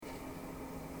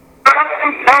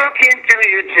with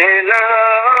your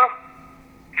jailer.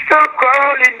 Stop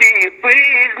calling me a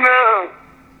prisoner.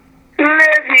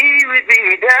 Let me with me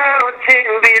without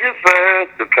him be the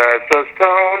first to cast a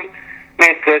stone.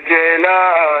 Mr.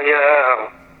 Jailer, yeah.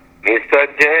 Mr.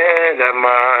 Jailer,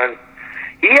 man.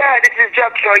 Yeah, this is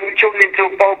Jack Shaw. You tuned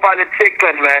into Power Politics,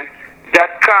 man.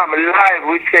 .com live.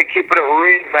 We say keep it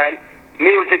real, man.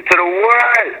 Music to the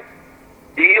world.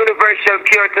 The universal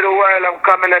cure to the world. I'm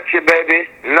coming at you, baby.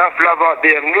 Enough love out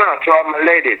there. To all my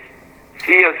ladies.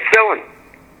 See you soon.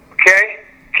 Okay?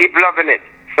 Keep loving it.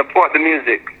 Support the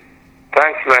music.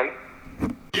 Thanks, man.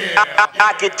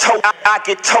 I get toe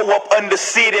up under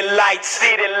city lights.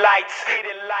 I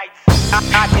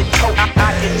get toe up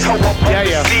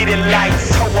under city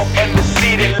lights. Toe up under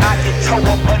city. I get toe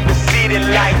up under city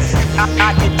lights.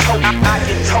 I get toe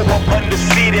up under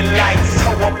city lights.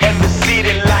 Toe up under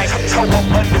city lights. Toe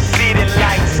up under city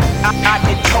lights. I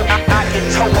get toe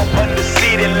up under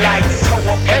city lights. Toe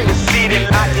up under city.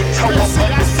 I get toe up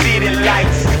under city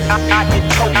lights. I get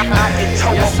toe up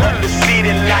under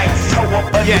city lights. Toe up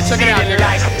under city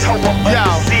lights. Toe up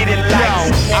under city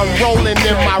lights. I'm rolling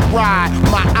in my ride,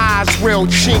 my eyes real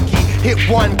chinky. Hit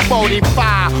 145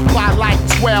 by like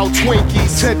 12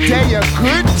 Twinkies. Today a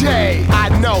good day. I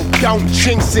know, don't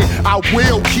jinx it. I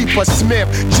will keep a Smith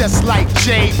just like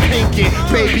Jay Pinkett.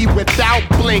 Baby, without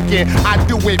blinking, I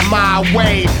do it my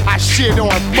way. I shit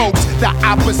on folks, the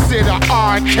opposite of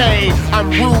arcade. I'm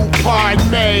rude, pardon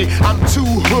me. I'm too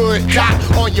hood, dot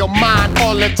on your mind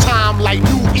all the time like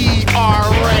new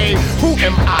ERA. Who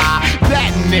am I?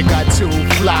 That nigga too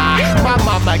fly. My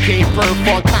mama gave birth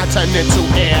on Continental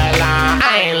Airlines.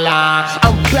 I ain't lying.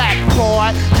 I'm back,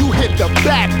 boy. You hit the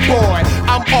backboard.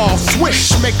 I'm all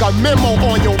swish. Make a memo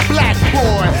on your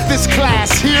blackboard. This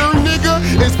class here, nigga,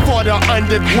 is for the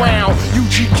underground.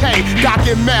 UGK, Doc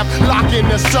and Meth, locking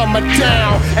the summer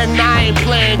down. And I ain't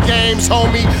playing games,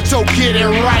 homie, so get it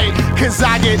right. Cause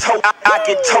I get toe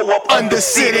up under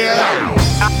city lights.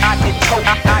 I get toe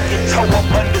up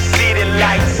under city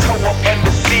lights. Toe up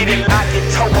under city. I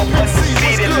get toe up under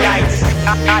city lights.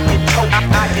 I get toe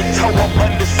up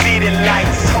under city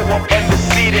lights. Toe up under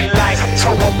city lights.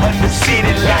 Toe up under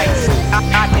city lights.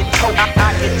 I get toe up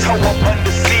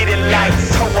under city lights.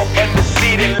 Toe up under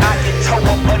city. I get toe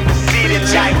up under city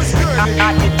lights.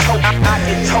 I get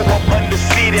toe up under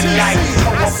city lights.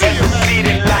 Toe up under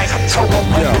city lights. Toe up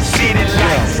under city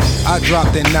lights. I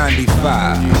dropped in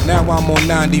 95, now I'm on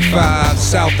 95.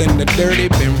 South in the dirty,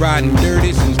 been riding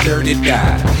dirty since dirty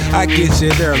died. I get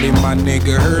shit early, my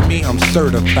nigga, heard me, I'm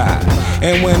certified.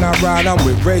 And when I ride, I'm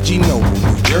with Reggie Noble,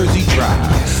 New Jersey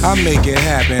Drive. I make it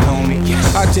happen, homie.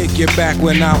 I take you back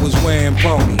when I was wearing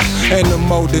ponies, and the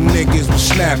more the niggas was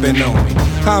snapping on me.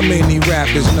 How many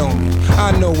rappers know me?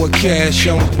 I know what cash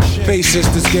on me. Face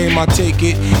Sisters game, I take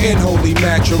it in holy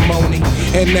matrimony.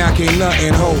 And now can't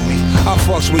nothing hold me. I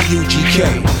fucks with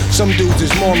UGK. Some dudes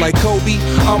is more like Kobe,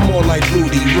 I'm more like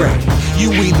Rudy Ray.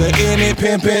 You either in it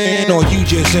pimpin' or you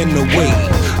just in the way.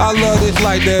 I love this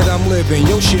life that I'm living,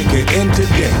 your shit could end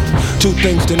today. Two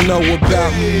things to know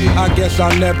about me, I guess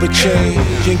I'll never change.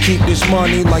 And keep this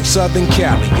money like Southern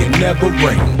Cali, it never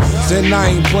rains. And I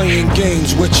ain't playing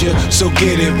games with you, so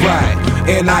get it right.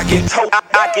 And I get toe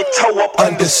up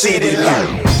under city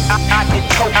lights. I get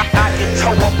toe up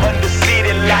under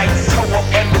city lights. Toe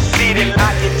up under city.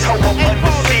 I get toe up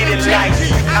under city lights.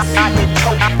 I get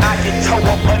toe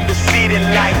up under city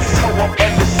lights. Toe up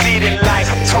under city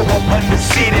lights. Toe up under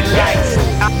city lights.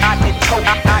 I get toe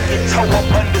up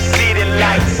under city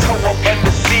lights. Toe up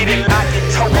under city. I get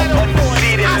toe up under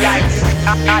city lights.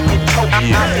 I get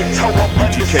toe up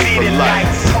under city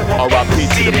lights. R.I.P.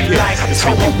 to the pimp. It's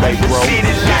for you, baby, bro.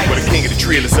 For the king of the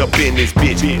drill is up in this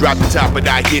bitch. Drop the top, but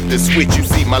I hit the switch. You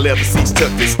see my leather seats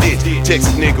tucked and stitched.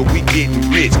 Texas nigga, we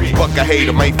getting rich. Fuck a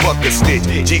hater, man, fuck a snitch.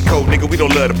 G-code nigga, we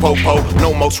don't love the po-po.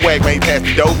 No more swag, man, pass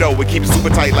the dodo. We keep it super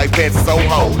tight like pants and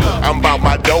Soho. I'm about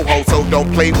my doho, so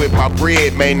don't play with my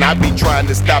bread, man. I be trying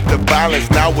to stop the violence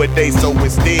nowadays, so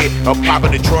instead of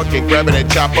popping the trunk and grabbing that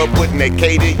chopper, putting that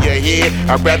K to your head,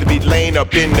 I'd rather be laying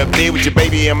up in the bed with your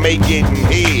baby and make getting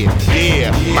head.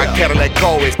 Yeah, my Cadillac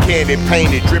car is candy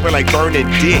painted, dripping like burning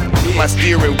dick. My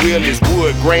steering wheel is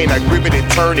wood grain, I grip it and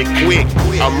turn it quick.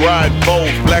 I'm riding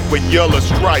bold, black with yellow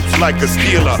stripes like a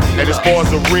Steeler. And as far as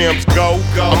the rims go,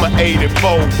 I'm an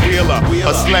 84 wheeler,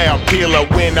 a slab peeler.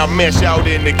 When I mesh out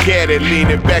in the caddy,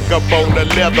 leaning back up on the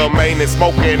leather, man, and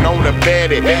smoking on the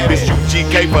fatty. This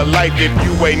UGK for life, if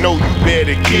you ain't know, you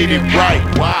better get it right.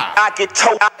 Why? I get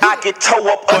toe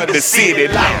up under city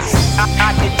lights.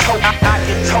 I get toe up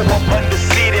under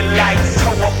city lights.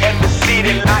 Toe up under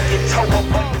city. I get toe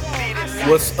up under city lights.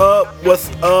 What's up? What's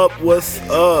up? What's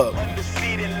up? Under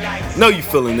city lights. know you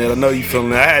feeling that. I know you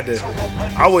feeling that.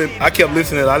 I kept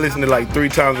listening. I listened to it like 3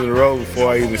 times in a row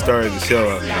before I even started the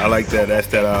show. I like that. That's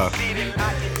that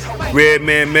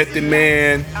Redman, Method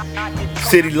Man,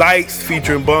 City Lights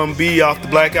featuring Bun B off the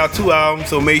Blackout 2 album.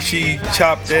 So make sure you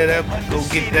chop that up. Go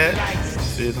get that.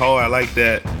 Shit's hard. I like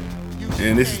that.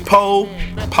 And this is Poe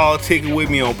politicking with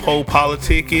me on Poe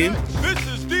Politicking.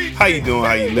 How you doing?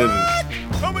 How you living?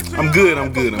 I'm good.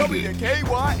 Hope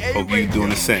you doing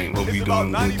the same. Hope you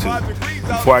doing good too.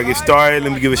 Before I get started,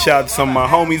 let me give a shout out to some of my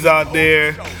homies out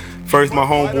there. First, my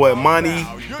homeboy Monty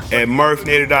at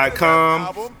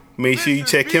murphnader.com. Make sure you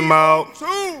check him out.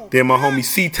 Then my homie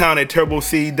C-Town at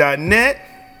turboseed.net.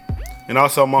 And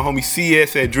also my homie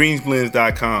CS at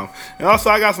dreamsblends.com. And also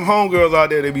I got some homegirls out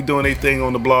there that be doing their thing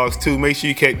on the blogs too. Make sure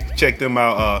you check them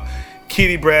out.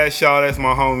 Kitty Bradshaw, that's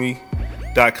my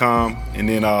homie.com. And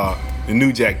then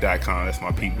thenewjack.com, that's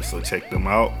my people, so check them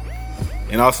out.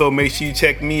 And also make sure you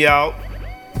check me out,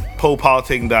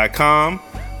 poepoliticking.com.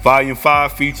 Volume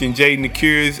 5 featuring Jaden the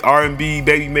Curious, R&B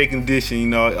Baby Making Edition. You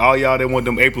know, all y'all that want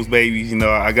them April's babies, you know,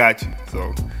 I got you.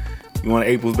 So you want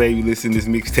an April's baby, listen to this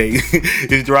mixtape.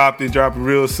 It's dropping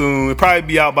real soon. It'll probably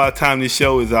be out by the time this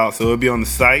show is out, so it'll be on the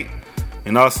site.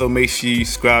 And also make sure you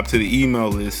subscribe to the email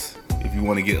list if you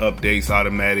want to get updates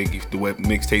automatic. If the web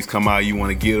mixtapes come out, you want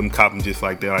to get them, cop them just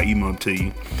like that, I email them to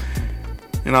you.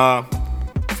 And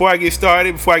before I get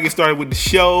started with the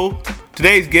show,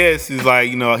 today's guest is like,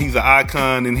 you know, he's an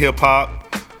icon in hip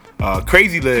hop.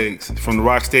 Crazy Legs from the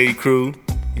Rocksteady crew.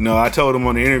 You know, I told him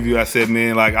on the interview, I said,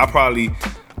 man, like I probably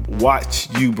watch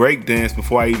you breakdance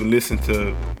before I even listen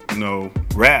to, you know,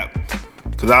 rap.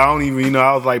 Cause I don't even, you know,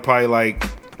 I was like probably like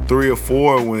 3 or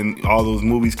 4 when all those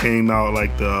movies came out,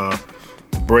 like the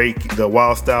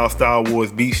Wild Style, Star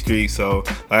Wars, Beat Street. So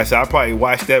like I said, I probably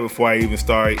watched that before I even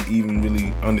started even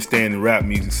really understanding rap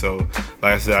music. So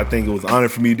like I said, I think it was an honor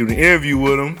for me to do the interview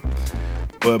with him.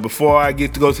 But before I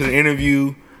get to go to the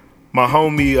interview, my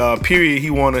homie Period, he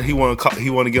wanna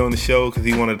get on the show because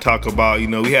he wanna talk about, you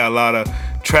know, we had a lot of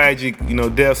tragic, you know,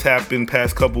 deaths happen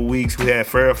past couple weeks. We had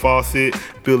Farrah Fawcett,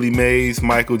 Billy Mays,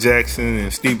 Michael Jackson,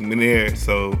 and Stephen McNair.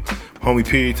 So homie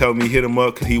Period told me hit him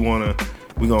up because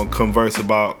we're gonna converse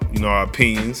about, you know, our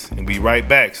opinions and be right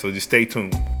back. So just stay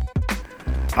tuned.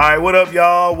 Alright, what up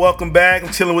y'all? Welcome back.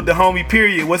 I'm chilling with the homie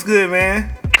Period. What's good, man?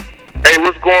 Hey,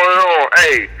 what's going on?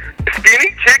 Hey,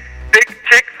 skinny chick, thick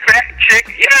chick, fat chick,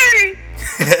 yay!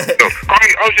 So, call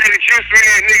me OJ the Juice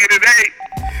Man nigga today.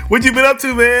 What you been up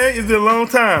to, man? It's been a long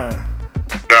time.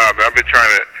 Nah, man, I've been trying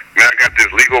to, man, I got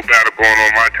this legal battle going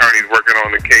on. My attorney's working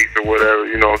on the case or whatever,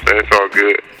 you know what I'm saying? It's all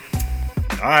good.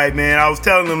 All right, man. I was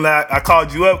telling them that I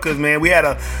called you up because, man, we had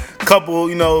a couple,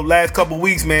 you know, last couple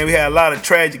weeks, man, we had a lot of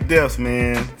tragic deaths,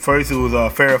 man. First, it was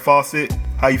Farrah Fawcett.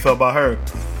 How you felt about her?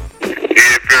 Yeah,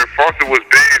 Farrah Fawcett was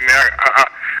bad, man.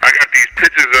 I got these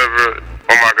pictures of her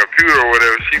on my computer or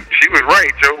whatever. She was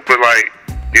right, Joe, but like,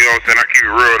 you know what I'm saying? I keep it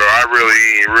real though. I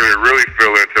really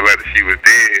feel it until after she was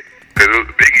dead. Cause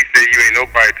Biggie said you ain't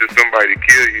nobody till somebody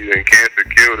kill you, and cancer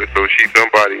killed her, so she's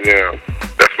somebody now.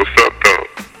 That's what's up though.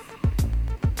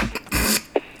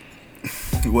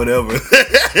 Whatever.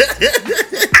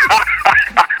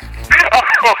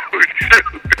 Oh, shoot.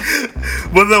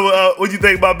 What's up? What you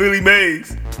think about Billy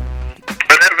Mays?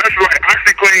 That's like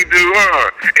OxyClean do, huh?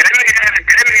 And that nigga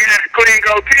had a clean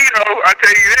goatee, though. I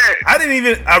tell you that.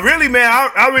 I really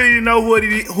didn't know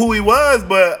who he was,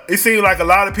 but it seemed like a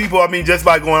lot of people, I mean, just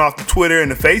by going off the Twitter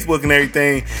and the Facebook and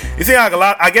everything, it seemed like a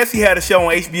lot. I guess he had a show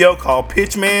on HBO called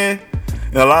Pitchman,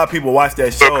 and a lot of people watched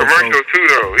that show. So commercials too,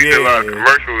 though. He did a lot of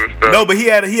commercials and stuff. No, but he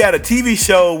had a TV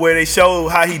show where they showed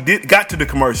how he got to the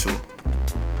commercial.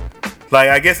 Like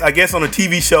I guess on a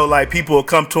TV show, like people will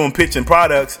come to him pitching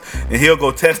products, and he'll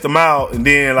go test them out, and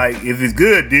then like if it's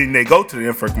good, then they go to the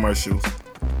infomercials.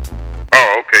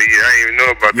 Oh, okay, yeah, I didn't even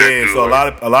know about that. Yeah, so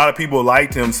a lot of people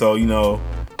liked him, so you know.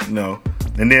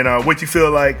 And then what you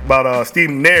feel like about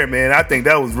Stephen McNair, man? I think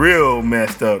that was real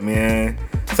messed up, man.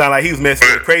 Sound like he was messing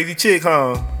with a crazy chick,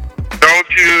 huh? Don't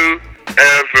you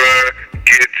ever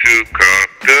get too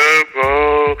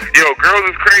comfortable? Yo, girls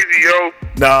is crazy, yo.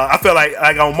 Nah, I felt like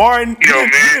on Martin,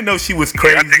 you didn't know she was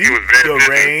crazy, I think it was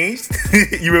deranged.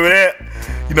 You remember that?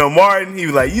 You know, Martin, he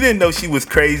was like, you didn't know she was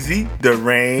crazy,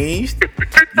 deranged.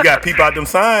 You got to peep out them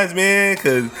signs, man.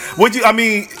 Cause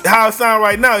how it sound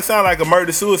right now? It sound like a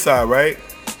murder-suicide, right?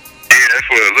 Yeah, that's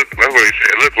what it looked. That's what he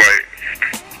said it looked like.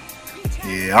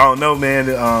 Yeah, I don't know, man.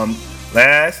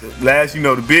 Last, you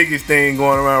know, the biggest thing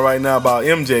going around right now about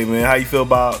MJ, man. How you feel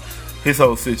about his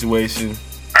whole situation?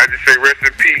 I just say rest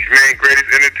in peace, man. Greatest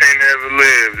entertainer ever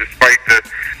lived. Despite the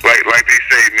like they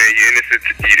say, man, you're innocent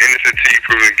till you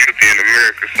proven guilty in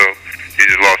America. So he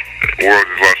just lost a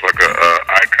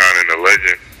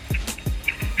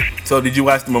So did you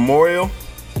watch the memorial?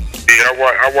 Yeah,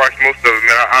 I watched most of it,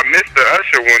 man. I missed the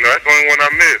Usher one, though. That's the only one I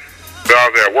missed. So I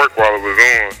was at work while it was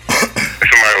on.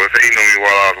 Somebody was hating on me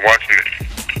while I was watching it.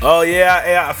 Oh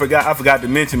yeah, I forgot to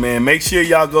mention, man. Make sure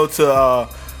y'all go to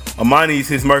Amani's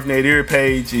his Murph Nadir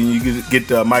page, and you can get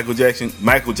the Michael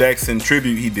Jackson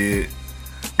tribute he did.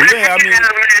 But yeah, I mean,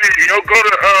 yo, go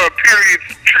to Period's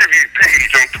tribute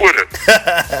page on Twitter.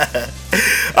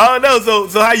 I don't know.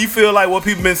 So how you feel like what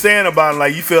people been saying about him?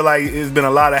 Like, you feel like it's been a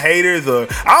lot of haters, or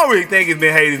I don't really think it's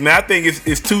been haters, man. I think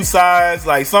it's two sides.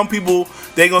 Like, some people,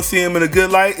 they gonna see him in a good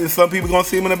light, and some people gonna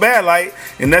see him in a bad light,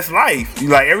 and that's life.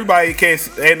 Like, everybody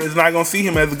is not gonna see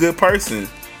him as a good person.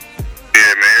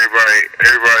 Yeah, man.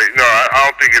 Everybody. No, I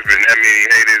don't think it's been that many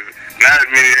haters. Not as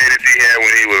many haters he had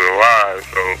when he was alive.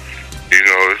 So, you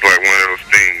know, it's like one of those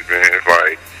things, man. It's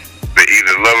like they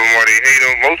either love him or they hate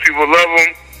him. Most people love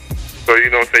him. So, you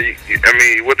know, I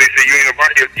mean, what they say, you ain't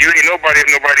nobody if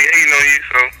nobody hating on you,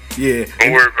 so yeah,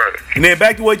 don't worry about it. And then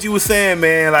back to what you were saying,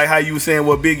 man, like how you were saying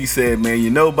what Biggie said, man,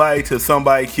 you're nobody till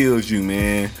somebody kills you,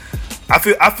 man. I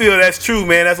feel that's true,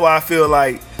 man. That's why I feel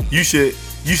like you should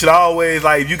always,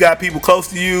 like, if you got people close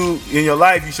to you in your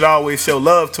life, you should always show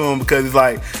love to them, because it's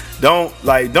like, don't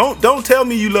tell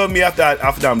me you love me after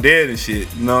I'm dead and shit.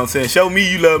 You know what I'm saying? Show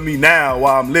me you love me now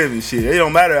while I'm living, shit. It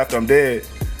don't matter after I'm dead.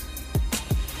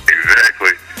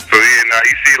 Exactly. So yeah, now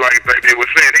you see, like they were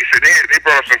saying, they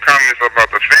brought up some comments about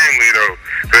the family though,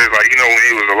 because like, you know, when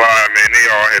he was alive, man, they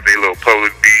all had their little public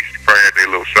beefs, probably had their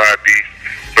little side beefs,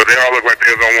 so they all looked like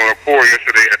they was on one accord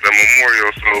yesterday at the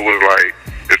memorial. So it was like,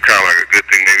 it's kind of like a good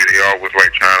thing. Maybe they all was like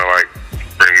trying to like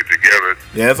bring it together.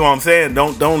 Yeah, that's what I'm saying.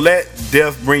 Don't let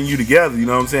death bring you together. You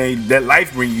know what I'm saying? Let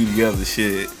life bring you together.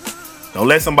 Shit. Don't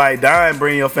let somebody die and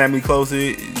bring your family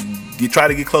closer. Try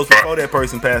to get close before that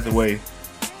person passed away.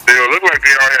 They look like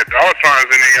they all had dollar signs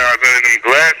in their eyes under them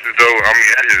glasses, though. I mean,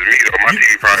 that's just me, though. My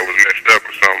TV probably was messed up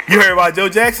or something. You heard about Joe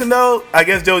Jackson, though? I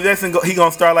guess Joe Jackson, he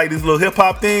gonna start like this little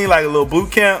hip-hop thing, like a little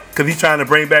boot camp, because he's trying to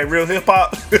bring back real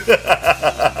hip-hop.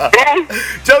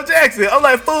 Joe Jackson. I'm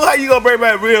like, fool, how you gonna bring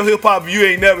back real hip-hop if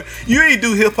you ain't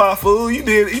do hip-hop, fool? You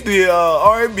did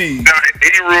R&B. Nah,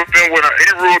 he ruled them with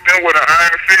an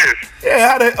iron fist.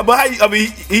 Yeah,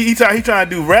 he trying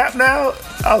to do rap now?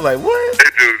 I was like, what?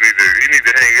 That dude need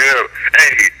to hang up.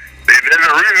 Hey, there's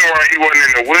a reason why he wasn't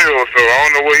in the wheel, so I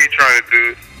don't know what he's trying to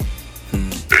do.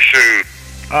 Shoot.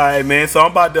 All right, man. So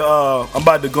I'm about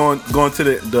to go into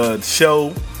the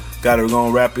show. Gotta go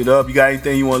and wrap it up. You got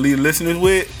anything you want to leave the listeners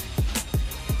with?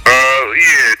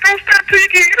 Yeah. Don't stop till you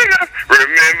get it.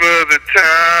 Remember the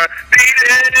time.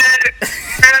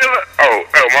 Oh,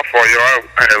 my fault, y'all.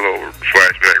 I had a little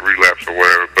flashback, relapse or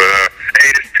whatever. But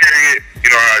hey, this period, you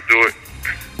know how I do it.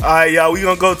 All right, y'all. We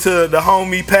gonna go to the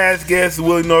homie past guest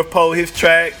Willie North Pole. His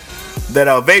track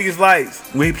that Vegas Lights.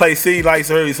 We play City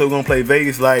Lights early, so we're gonna play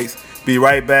Vegas Lights. Be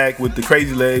right back with the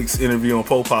Crazy Legs interview on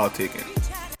Pole Politicking.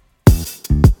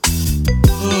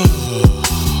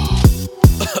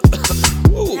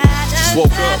 Just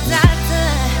woke up.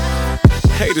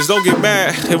 Haters, don't get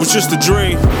mad. It was just a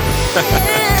dream.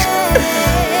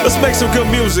 Let's make some good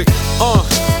music.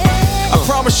 I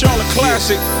promise y'all a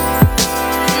classic.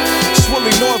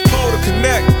 Willie North Pole to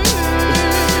connect.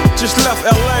 Just left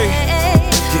LA.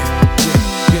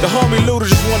 The homie Luda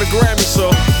just won a Grammy, so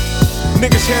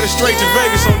niggas headed straight to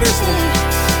Vegas on this one.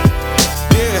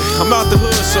 Yeah, I'm out the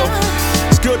hood, so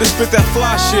it's good to spit that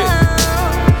fly shit.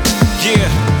 Yeah.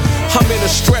 I'm in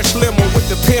a stretch limo with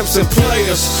the pimps and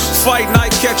players. Fight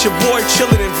night, catch your boy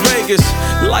chillin' in Vegas.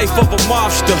 Life of a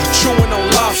mobster, chewing on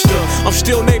lobster. I'm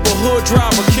still neighborhood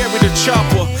driver, carry the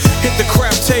chopper. Hit the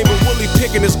crap table, Willie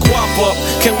picking his guap up.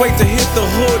 Can't wait to hit the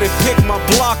hood and pick my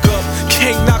block up.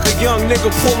 Can't knock a young nigga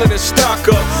pulling his stock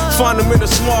up. Find him in a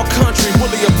small country,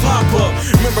 Willie a pop up.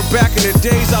 Remember back in the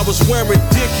days I was wearing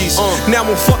Dickies. Now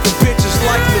I'm fucking bitches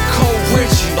like Nicole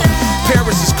Richie.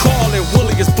 Paris is calling,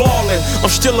 Willie is ballin'. I'm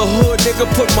still a hood nigga,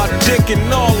 put my dick in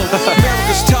all of them.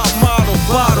 America's top model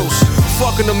bottles.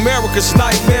 Fucking America's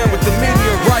nightmare with the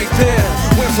media right there.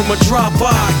 Went from a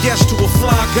drop-by, yes, to a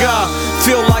fly guy.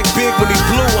 Feel like big when he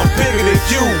blue, I'm bigger than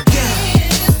you. Yeah.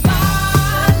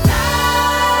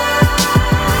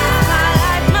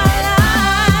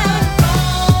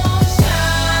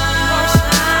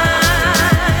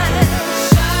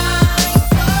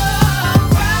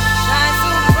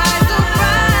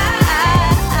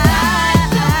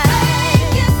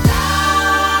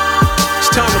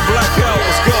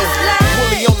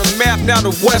 Now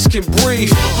the West can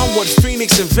breathe. I'm what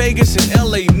Phoenix and Vegas and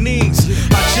LA needs.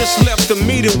 I just left the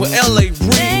meeting with LA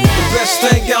Reid. The best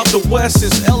thing out the West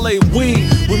is LA weed.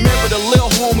 Remember the Lil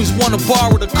homies wanna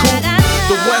borrow the coupe.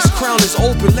 The West Crown is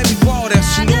open, let me borrow that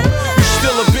salute. You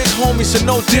still a big homie, so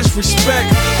no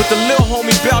disrespect. But the lil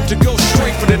homie bout to go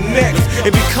straight for the neck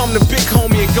and become the big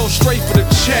homie and go straight for the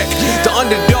check. The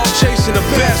underdog chasing the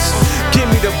best. Give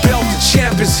me the belt, the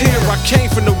champ is here. I came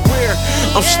from the rear.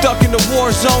 I'm stuck in the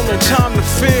war zone, no time to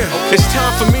fear. It's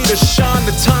time for me to shine,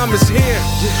 the time is here.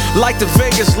 Like the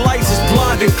Vegas lights, it's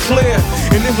blind and clear.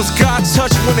 And it was God's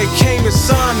touch when they came and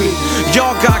signed me.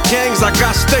 Y'all got gangs, I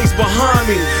got states behind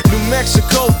me. New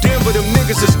Mexico, Denver, them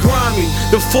niggas is grimy.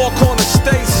 The four corner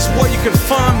states is where you can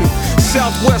find me.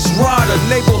 Southwest rider,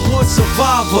 neighborhood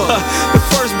survivor. The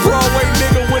first Broadway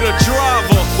nigga with a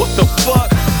driver. What the fuck?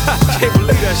 Can't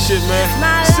believe that shit,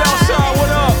 man. Southside,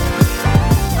 what up?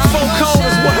 Four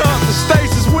corners, what up? The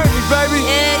States is with me, baby.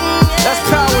 That's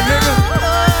power, nigga.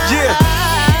 Yeah.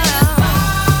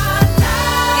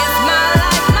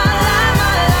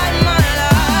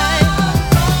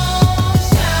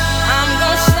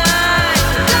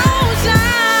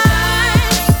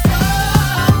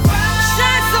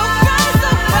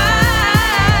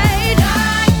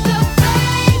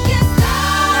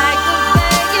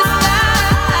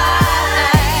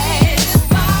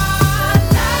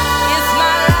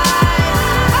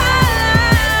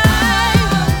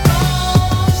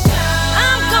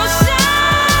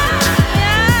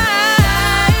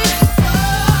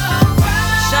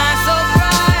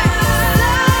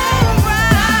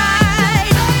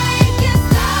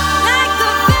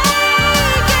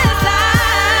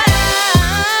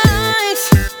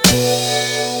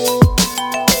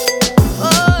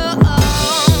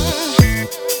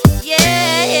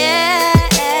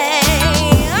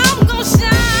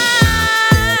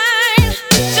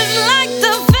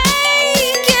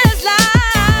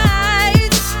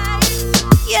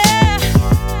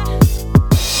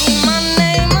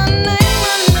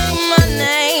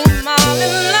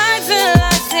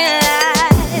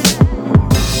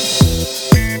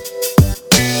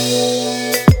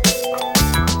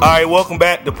 Welcome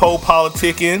back to Pole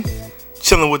Politicking.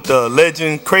 Chilling with the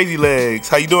legend Crazy Legs.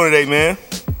 How you doing today, man?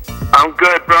 I'm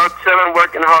good, bro. Chilling,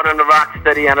 working hard on the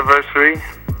Rocksteady anniversary.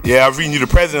 Yeah, I was reading you the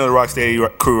president of the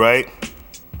Rocksteady crew, right?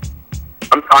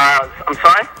 I'm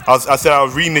sorry? I said I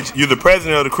was reading that you're the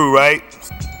president of the crew, right?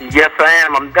 Yes, I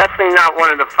am. I'm definitely not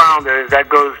one of the founders. That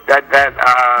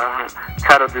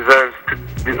title deserves to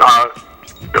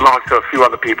belongs to a few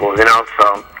other people, you know.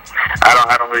 So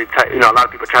I don't really, a lot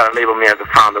of people try to label me as a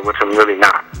founder, which I'm really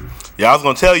not. Yeah, I was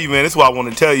gonna tell you, man. This is what I want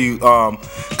to tell you,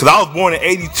 cause I was born in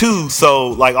 '82, so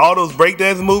like all those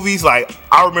breakdance movies, like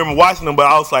I remember watching them, but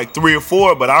I was like 3 or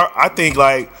 4. But I think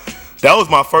like that was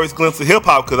my first glimpse of hip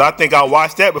hop, cause I think I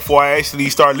watched that before I actually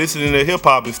started listening to hip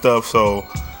hop and stuff. So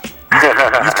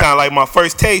it's kind of like my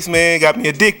first taste, man. Got me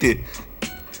addicted.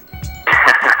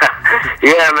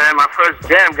 Yeah, man, my first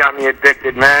jam got me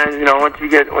addicted, man. You know, once you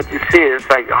see it, it's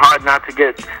like hard not to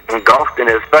get engulfed in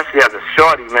it, especially as a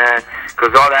shorty, man. Because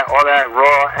all that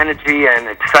raw energy and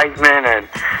excitement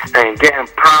and getting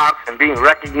props and being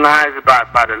recognized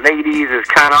by the ladies is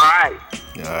kind of alright.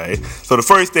 All right. So the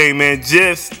first thing, man,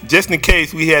 just in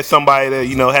case we had somebody that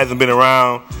hasn't been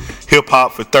around hip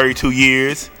hop for 32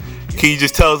 years, can you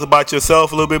just tell us about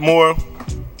yourself a little bit more?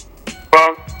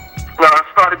 Well, I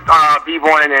started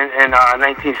b-boying in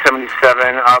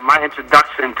 1977. My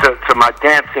introduction to my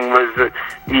dancing was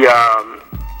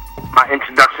my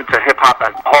introduction to hip-hop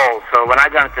as a whole. So when I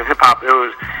got into hip-hop, it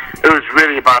was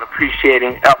really about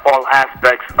appreciating all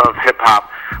aspects of hip-hop.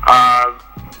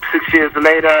 6 years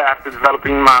later, after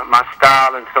developing my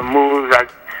style and some moves,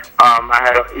 I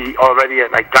had already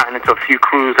gotten into a few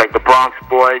crews like the Bronx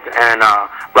Boys and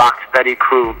Rocksteady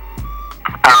crew.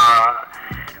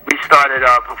 We started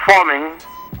performing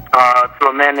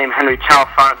through a man named Henry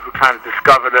Chalfant, who kind of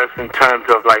discovered us in terms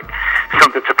of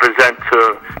something to present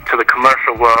to the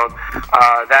commercial world.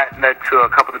 That led to a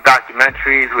couple of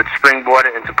documentaries which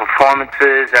springboarded into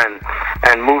performances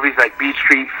and movies like Beat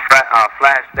Street,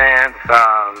 Flashdance,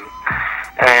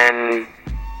 and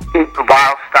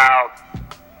Wild Style.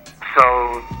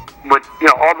 So with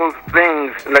all those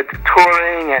things led to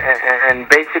touring and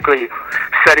basically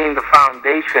setting the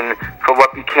foundation for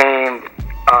what became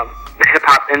the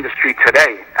hip-hop industry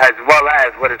today, as well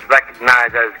as what is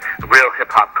recognized as real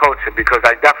hip-hop culture, because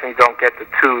I definitely don't get the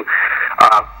two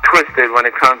twisted when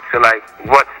it comes to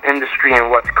what's industry and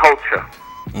what's culture.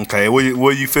 Okay, what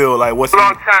do you feel like? What's a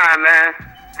long time, man.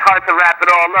 It's hard to wrap it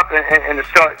all up in a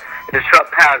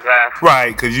short paragraph.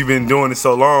 Right, because you've been doing it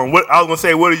so long. What I was gonna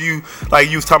say, what are you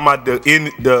you was talking about the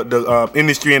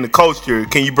industry and the culture?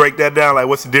 Can you break that down?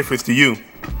 What's the difference to you?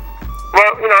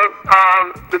 Well,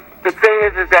 the thing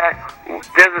is that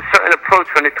there's a certain approach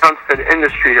when it comes to the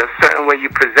industry. There's a certain way you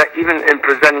present, even in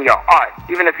presenting your art.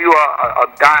 Even if you are a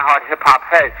diehard hip-hop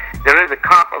head, there is a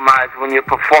compromise when you're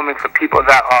performing for people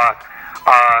that are,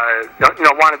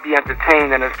 want to be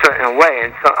entertained in a certain way.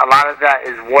 And so a lot of that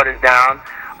is watered down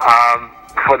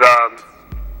for the,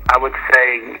 I would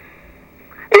say,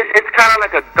 it's kind of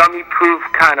like a dummy-proof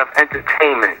kind of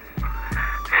entertainment.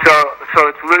 So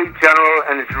it's really general,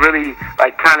 and it's really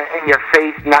like kind of in your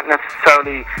face, not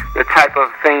necessarily the type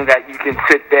of thing that you can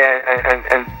sit there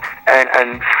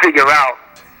and figure out,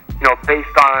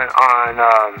 based on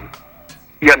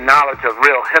your knowledge of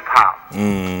real hip hop.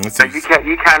 So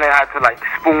you kind of have to like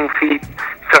spoon feed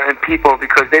certain people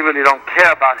because they really don't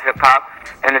care about hip hop.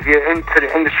 And if you're into the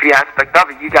industry aspect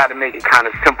of it, you got to make it kind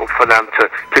of simple for them to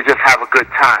just have a good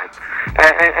time.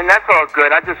 And that's all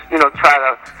good. I just try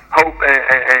to hope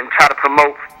and try to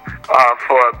promote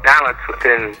for a balance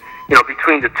within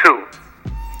between the two.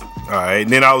 All right. And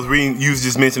then I was reading. You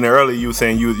just mentioned it earlier. You were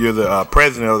saying you're the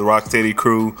president of the Rocksteady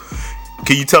crew.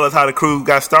 Can you tell us how the crew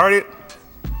got started?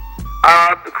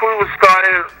 The crew was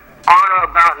started on or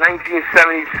about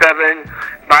 1977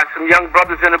 by some young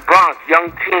brothers in the Bronx,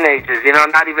 young teenagers,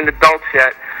 not even adults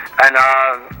yet. And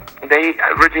they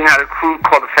originally had a crew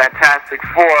called the Fantastic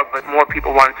Four, but more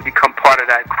people wanted to become part of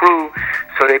that crew,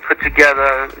 so they put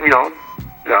together, they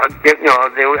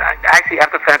were actually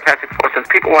after Fantastic Four, since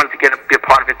people wanted to be a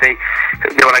part of it, they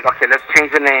were like, okay, let's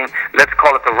change the name, let's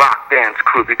call it the Rock Dance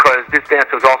Crew, because this dance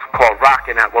was also called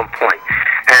rockin' at one point.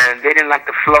 And they didn't like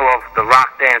the flow of the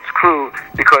Rock Dance Crew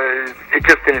because it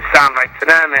just didn't sound right to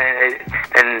them,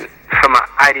 and from a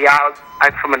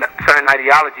certain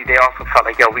ideology, they also felt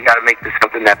like, we got to make this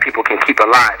something that people can keep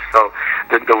alive. So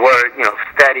the word,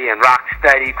 steady and rock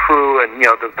steady crew, and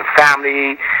the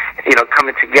family,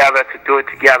 coming together to do it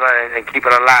together and keep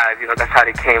it alive. That's how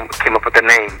they came up with the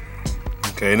name.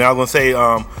 Okay, now I was gonna say,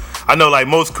 I know like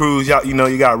most crews, y'all,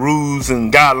 you got rules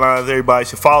and guidelines everybody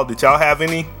should follow. Did y'all have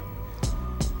any?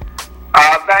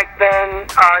 Back then,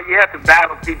 you had to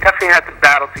battle. You definitely had to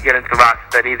battle to get into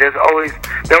Rocksteady. There always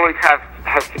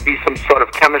has to be some sort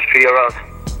of chemistry, or else,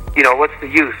 what's the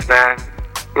use, man?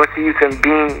 What's the use in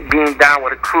being down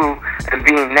with a crew and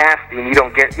being nasty, and you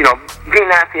don't get, being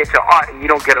nasty at your art and you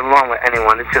don't get along with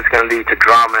anyone? It's just going to lead to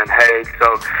drama and headaches.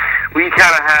 So we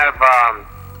kind of have,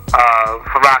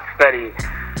 for Rocksteady,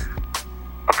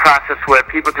 a process where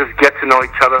people just get to know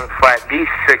each other for at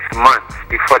least 6 months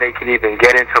before they can even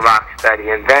get into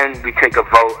Rocksteady, and then we take a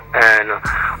vote. And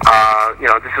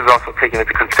this is also taken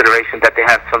into consideration that they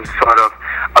have some sort of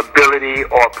ability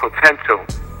or potential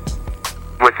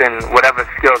within whatever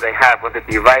skill they have, whether it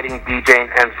be writing, DJing,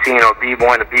 MCing, or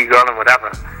b-boying, or b-girling,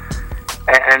 whatever.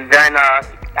 And then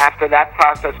after that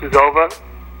process is over,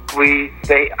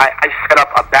 I set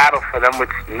up a battle for them,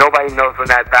 which nobody knows when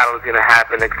that battle is going to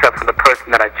happen except for the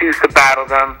person that I choose to battle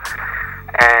them,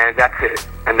 and that's it.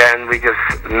 And then we just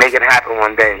make it happen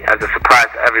one day as a surprise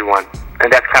to everyone.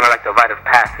 And that's kind of like the rite of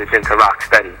passage into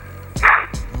Rocksteady.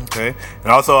 Okay.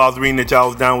 And also I was reading that y'all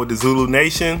was down with the Zulu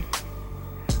Nation.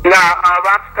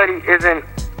 Rocksteady isn't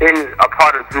in a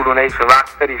part of Zulu Nation.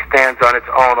 Rocksteady stands on its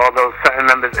own, although certain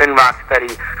members in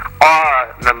Rocksteady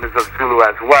are members of Zulu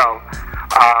as well.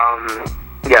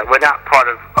 We're not part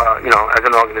of, as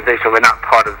an organization, we're not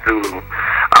part of Zulu.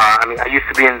 I used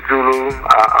to be in Zulu.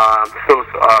 I'm still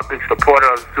a big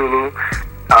supporter of Zulu,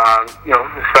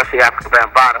 especially Africa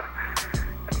Bambaataa.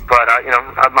 But,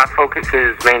 my focus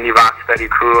is mainly Rocksteady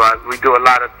crew. We do a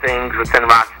lot of things within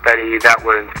Rocksteady that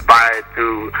were inspired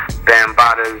through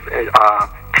Bambaataa's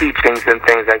teachings and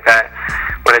things like that.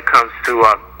 When it comes to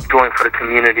doing for the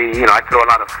community, I throw a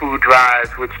lot of food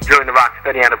drives, which during the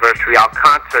Rocksteady anniversary, our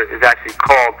concert is actually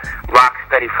called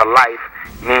Rocksteady for Life,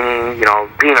 meaning,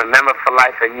 being a member for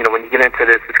life. And, when you get into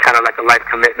this, it's kind of like a life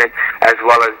commitment, as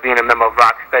well as being a member of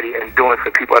Rocksteady and doing for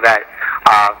people that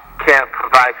can't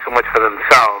provide so much for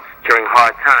themselves during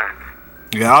hard times.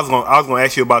 Yeah, I was gonna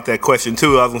ask you about that question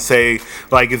too. I was gonna say,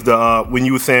 like, if the when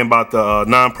you were saying about the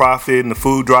nonprofit and the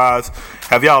food drives,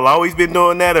 have y'all always been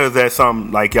doing that, or is that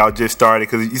something like y'all just started?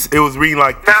 Because it was reading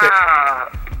like.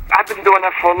 I've been doing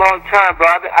that for a long time, bro.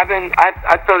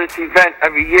 I throw this event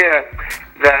every year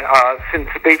that since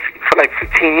basically for like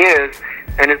 15 years,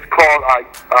 and it's called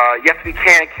Yes We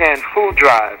Can Food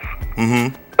Drive.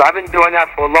 Mm-hmm. So I've been doing that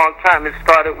for a long time. It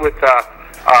started with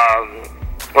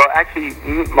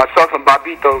myself and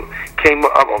Barbito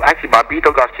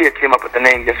Barbito Garcia came up with the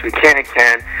name Yes We Can.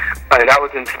 And that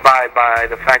was inspired by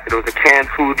the fact that it was a canned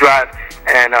food drive,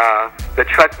 and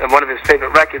one of his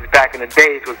favorite records back in the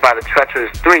days was by the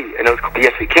Treacherous 3, and it was called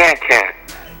Yes We Can.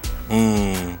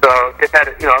 So it had,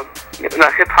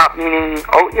 hip hop meaning.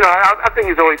 I think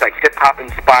it's always like hip hop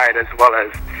inspired as well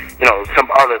as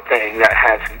some other thing that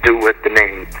has to do with the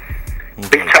name.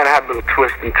 We try to have little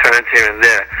twists and turns here and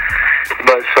there.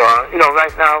 But so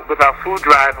right now with our food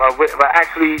drive, we're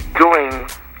actually doing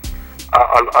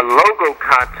a logo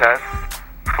contest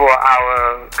for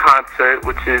our concert,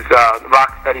 which is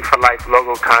Rocksteady for Life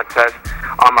logo contest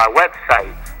on my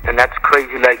website, and that's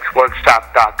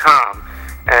crazylegsworkshop.com.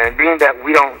 And being that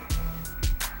we don't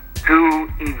do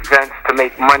events to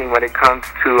make money when it comes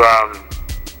to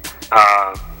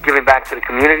giving back to the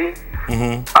community,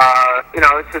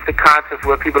 it's just a contest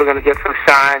where people are going to get some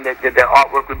shine, that their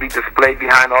artwork will be displayed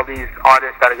behind all these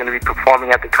artists that are going to be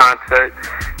performing at the concert.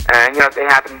 And, if they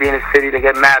happen to be in the city, they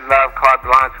get mad love, carte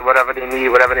blanche, or whatever they need,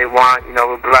 whatever they want,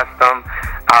 we'll bless them.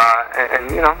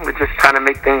 And we're just trying to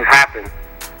make things happen.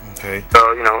 Okay.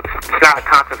 So, it's not a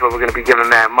contest where we're going to be giving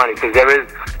mad money, because there is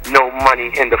no money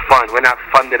in the fund. We're not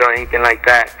funded or anything like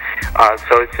that.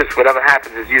 So it's just whatever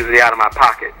happens is usually out of my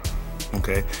pocket.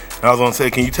 Okay. I was going to say,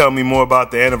 can you tell me more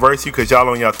about the anniversary? Because y'all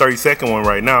on your 32nd one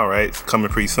right now, right? It's coming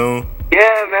pretty soon.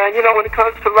 Yeah, man. When it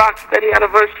comes to Rocksteady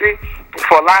anniversary,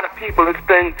 for a lot of people, it's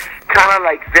been kind of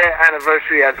like their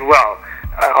anniversary as well.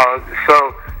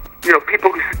 So,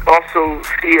 people also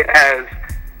see it as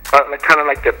kind of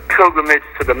like the pilgrimage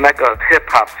to the Mecca of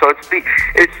hip-hop. So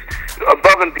it's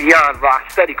above and beyond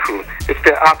Rocksteady Crew. It's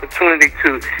the opportunity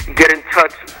to get in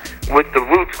touch with the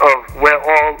roots of where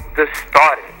all this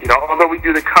started. Although we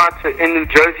do the concert in New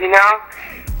Jersey now,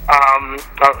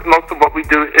 most of what we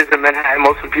do is in Manhattan.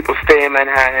 Most of the people stay in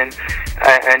Manhattan,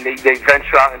 and they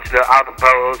venture out into the outer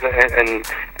boroughs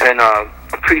and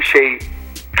appreciate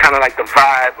kind of like the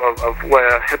vibe of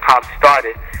where hip-hop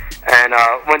started. And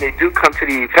when they do come to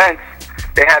the events,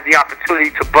 they have the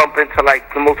opportunity to bump into like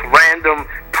the most random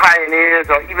pioneers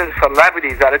or even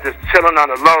celebrities that are just chilling on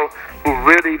the low who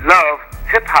really love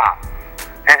hip-hop.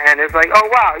 And it's like, oh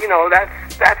wow,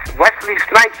 that's Wesley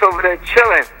Snipes over there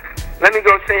chilling. Let me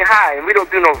go say hi. And we don't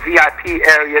do no VIP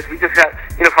areas. We just have,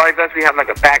 for our events, we have like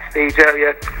a backstage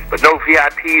area, but no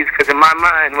VIPs. Because in my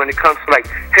mind, when it comes to like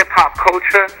hip-hop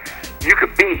culture, you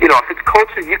could be, if it's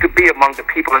culture, you could be among the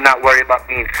people and not worry about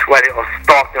being sweated or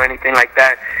stalked or anything like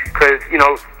that. Because,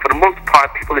 for the most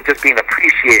part, people are just being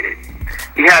appreciated.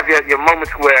 You have your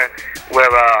moments where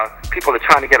people are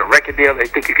trying to get a record deal. They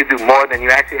think you can do more than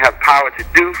you actually have power to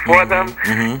do for them. So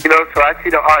I see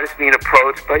the artists being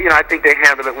approached, but, I think they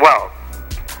handle it well.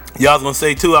 Yeah, I was going to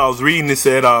say, too, I was reading it,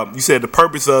 you said the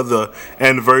purpose of the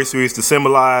anniversary is to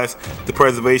symbolize the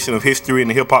preservation of history and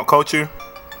the hip-hop culture.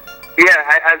 Yeah,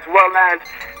 as well as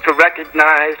to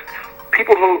recognize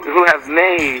people who have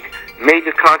made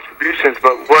major contributions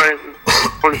but weren't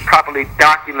properly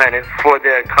documented for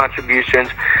their contributions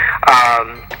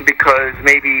because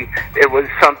maybe it was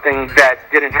something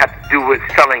that didn't have to do with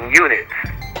selling units.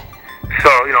 So,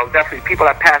 definitely people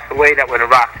that passed away that were in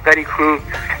the Rocksteady Crew,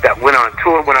 that went on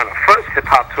tour, went on the first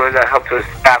hip-hop tour that helped to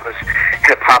establish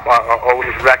hip-hop are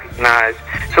always recognized.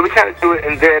 So we kind of do it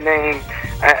in their name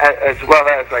as well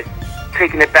as, like,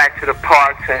 taking it back to the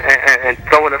parks and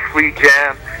throwing a free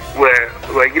jam where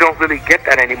you don't really get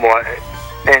that anymore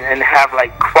and have,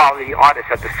 like, quality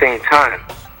artists at the same time.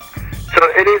 So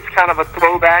it is kind of a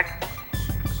throwback.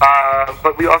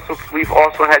 But we've also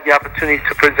had the opportunity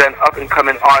to present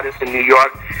up-and-coming artists in New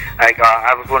York. Like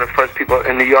I was one of the first people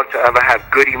in New York to ever have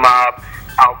Goody Mob,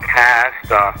 Outkast,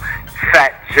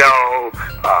 Fat Joe,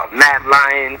 Mad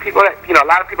Lion. People that a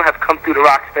lot of people have come through the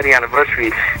Rocksteady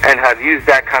anniversary and have used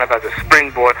that kind of as a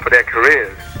springboard for their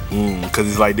careers. Because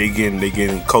it's like they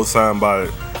getting co-signed by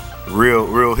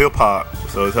real hip hop,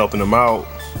 so it's helping them out.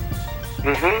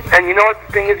 And you know what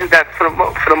the thing is that for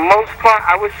the most part,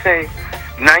 I would say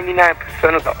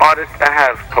 99% of the artists that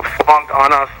have performed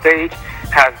on our stage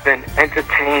have been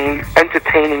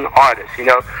entertaining artists.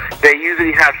 They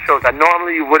usually have shows.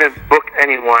 Normally you wouldn't book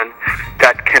anyone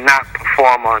that cannot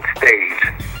perform on stage.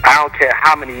 I don't care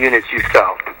how many units you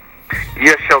sell.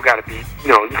 Your show gotta be,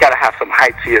 you gotta have some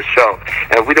hype to your show.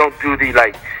 And we don't do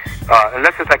the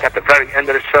unless it's like at the very end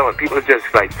of the show and people are just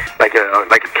like a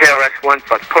KRS-One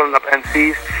starts pulling up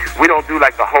MCs. We don't do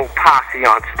like the whole posse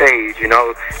on stage.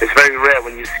 It's very rare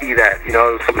when you see that.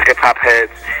 Some hip hop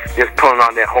heads just pulling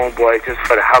on their homeboy just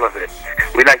for the hell of it.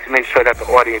 We like to make sure that the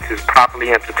audience is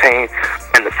properly entertained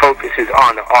and the focus is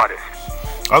on the artist.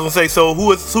 I was gonna say, so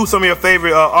who's some of your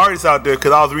favorite artists out there?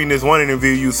 Because I was reading this one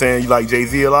interview you saying you like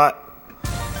Jay-Z a lot.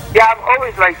 Yeah, I've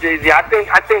always liked Jay-Z. I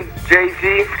think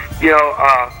Jay-Z,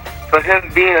 for him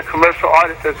being a commercial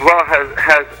artist as well,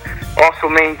 has also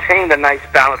maintained a nice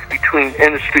balance between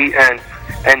industry and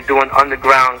doing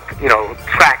underground,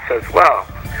 tracks as well.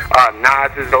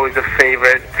 Nas is always a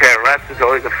favorite. KRS is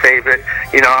always a favorite.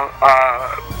 You know,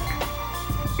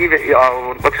 even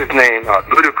what's his name?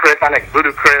 Ludacris. I like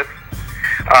Ludacris.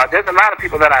 There's a lot of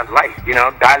people that I like. You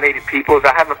know, Dilated Peoples.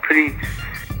 I have a pretty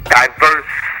diverse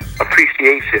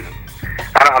appreciation.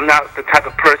 I'm not the type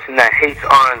of person that hates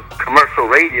on commercial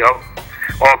radio,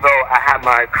 although I have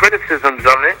my criticisms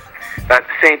of it. At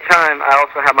the same time, I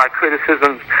also have my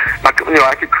criticisms. I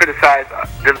could criticize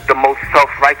the most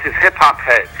self-righteous hip-hop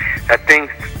head that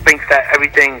thinks that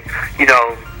everything,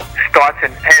 starts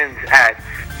and ends at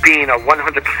being a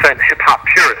 100% hip-hop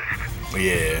purist.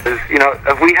 Yeah.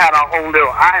 If we had our own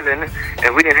little island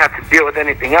and we didn't have to deal with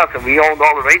anything else and we owned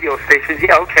all the radio stations,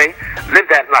 yeah, okay, live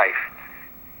that life.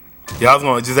 Yeah, I was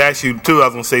going to just ask you, too,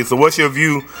 so what's your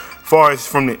view, as far as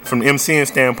from the MCing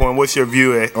standpoint, what's your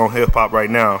view on hip-hop right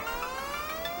now?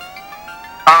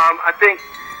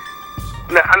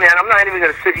 I'm not even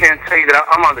going to sit here and tell you that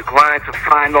I'm on the grind to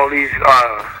find all these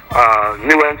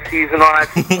new MCs and all that.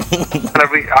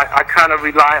 I kind of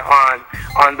rely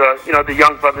on the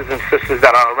young brothers and sisters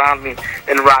that are around me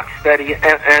in Rocksteady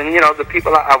and the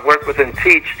people I work with and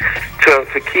teach to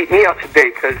keep me up to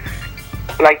date, because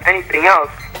like anything else,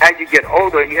 as you get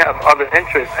older, you have other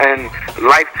interests, and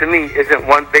life to me isn't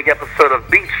one big episode of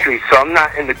Beat Street, so I'm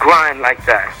not in the grind like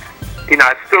that.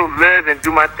 I still live and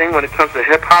do my thing when it comes to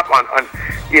hip-hop on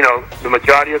the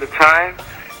majority of the time,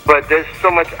 but there's so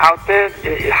much out there.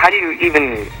 How do you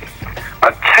even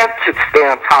attempt to stay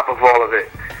on top of all of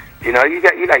it? You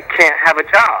can't have a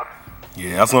job.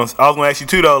 Yeah, I was gonna ask you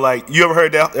too though. Like, you ever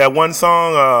heard that one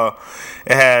song?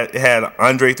 It had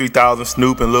Andre 3000,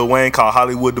 Snoop, and Lil Wayne called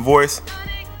 "Hollywood Divorce."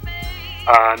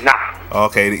 Nah.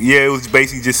 Okay, yeah, it was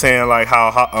basically just saying like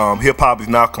how hip hop is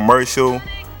now commercial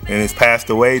and it's passed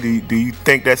away. Do you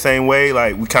think that same way?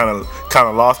 Like, we kind of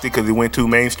lost it because it went too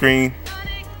mainstream?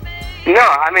 No,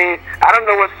 I don't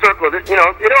know what circle. It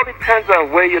all depends on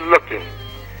where you're looking,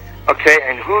 okay,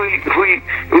 and what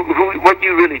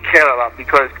you really care about.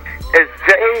 Because if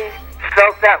they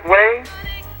felt that way,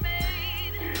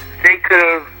 they could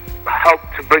have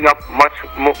helped to bring up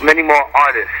many more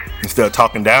artists instead of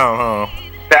talking down, huh?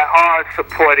 That are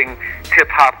supporting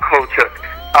hip hop culture,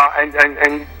 and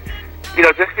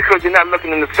just because you're not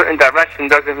looking in a certain direction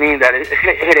doesn't mean that it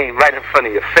ain't right in front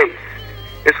of your face.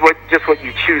 It's just what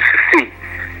you choose to see.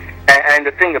 And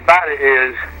the thing about it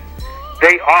is,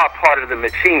 they are part of the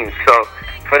machine. So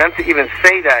for them to even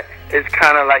say that, it's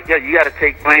kind of like, you got to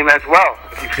take blame as well.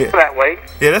 If you feel that way.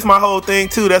 Yeah, that's my whole thing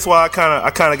too. That's why I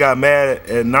kind of got mad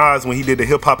at Nas when he did the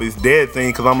hip hop is dead thing,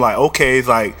 because I'm like, okay, it's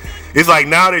like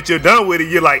now that you're done with it,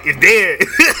 you're like, it's dead.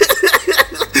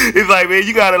 It's like, man,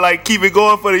 you gotta like keep it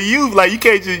going for the youth. Like, you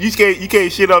can't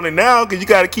shit on it now, because you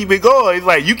gotta keep it going. It's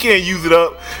like you can't use it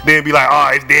up then be like, oh,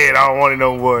 it's dead, I don't want it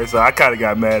no more. So I kind of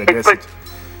got mad at that. But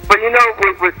what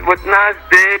Nas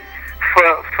did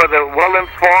for the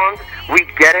well-informed, we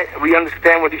get it, we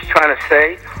understand what he's trying to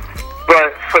say.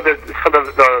 But for the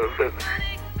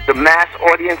mass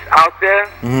audience out there,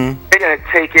 they're gonna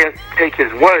take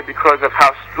his word because of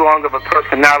how strong of a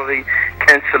personality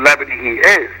and celebrity he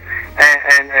is.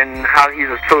 And how he's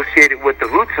associated with the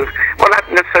roots of, well, not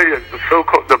necessarily the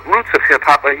roots of hip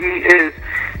hop, but he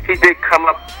did come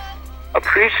up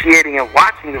appreciating and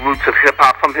watching the roots of hip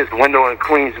hop from his window in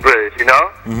Queensbridge,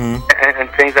 and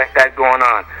things like that going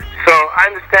on. So I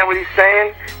understand what he's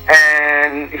saying,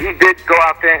 and he did go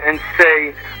out there and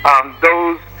say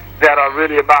those that are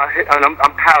really about, and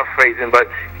I'm paraphrasing, but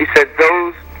he said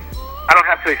those, I don't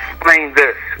have to explain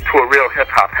this to a real hip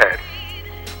hop head.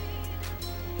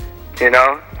 And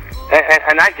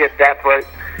I get that, but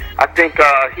I think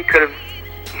he could have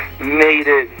made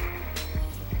it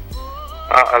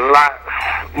a lot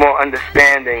more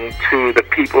understanding to the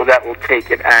people that will take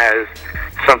it as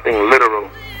something literal.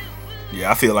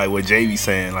 Yeah, I feel like what Jay be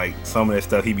saying, like some of that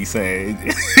stuff he be saying,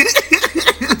 he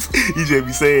just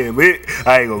be saying, but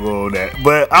I ain't gonna go on that.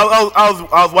 But I was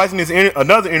watching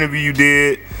another interview you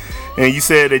did. And you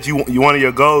said that one of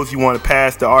your goals, you want to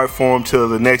pass the art form to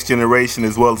the next generation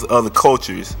as well as other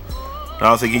cultures. And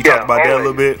I was like, can you talk about that a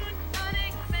little bit?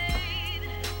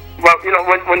 Well,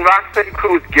 when Rocksteady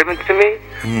Crew was given to me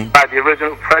by the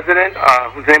original president,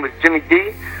 whose name was Jimmy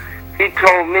D, he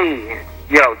told me,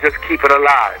 just keep it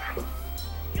alive.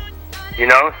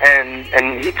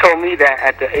 And he told me that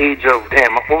at the age of,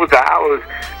 what was that?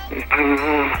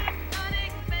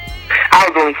 I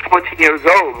was only 14 years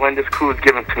old when this crew was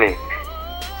given to me.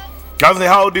 I was like,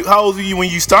 how old were you when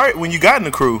you got in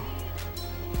the crew?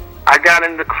 I got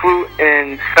in the crew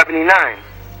in 79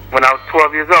 when I was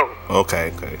 12 years old.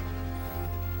 Okay.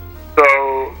 So,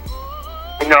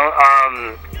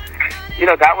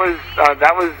 that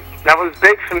was that was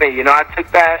big for me. You know, I took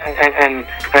that,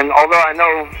 and although I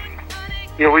know,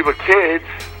 you know, we were kids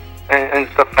and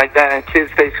stuff like that, and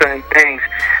kids say certain things,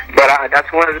 but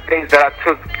that's one of the things that I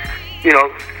took, you know,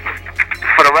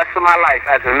 for the rest of my life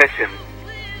as a mission.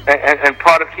 And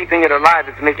part of keeping it alive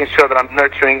is making sure that I'm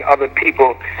nurturing other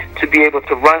people to be able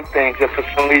to run things if for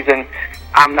some reason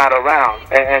I'm not around.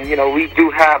 And you know, we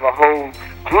do have a whole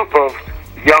group of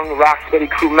young Rocksteady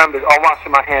crew members. I'm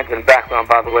washing my hands in the background,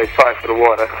 by the way. Sorry for the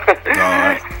water.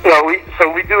 You know,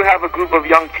 so we do have a group of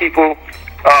young people,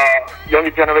 younger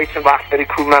generation Rocksteady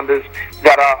crew members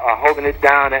that are holding it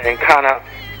down and kind of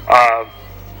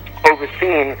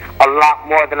overseeing a lot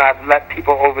more than I've let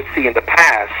people oversee in the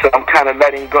past. So I'm kind of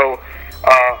letting go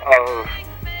of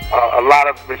a lot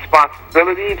of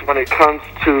responsibilities when it comes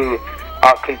to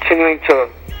continuing to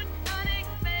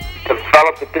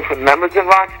develop the different members in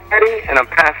Rocksteady, and I'm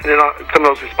passing it on, some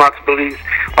of those responsibilities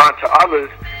on to others,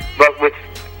 but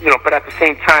at the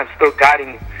same time still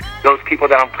guiding those people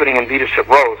that I'm putting in leadership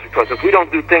roles, because if we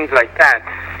don't do things like that,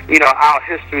 you know, our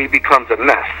history becomes a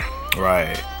mess.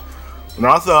 Right. And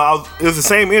also, it was the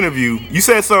same interview. You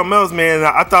said something else, man.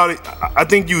 I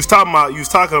think you was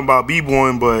talking about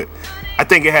b-boying, but I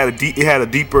think it had a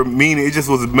deeper meaning. It just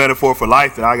was a metaphor for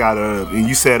life that I got. And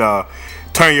you said,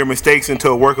 turn your mistakes into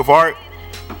a work of art.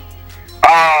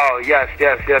 Oh yes.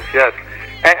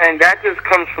 And that just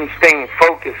comes from staying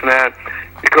focused, man.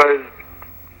 Because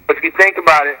if you think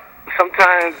about it,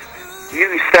 sometimes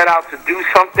you set out to do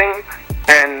something,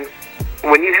 and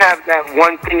when you have that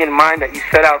one thing in mind that you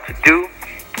set out to do,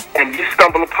 and you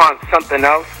stumble upon something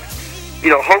else, you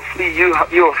know, hopefully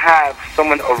you'll have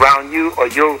someone around you, or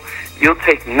you'll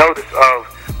take notice of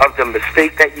the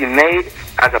mistake that you made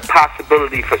as a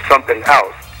possibility for something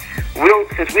else.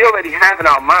 Since we already have in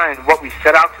our mind what we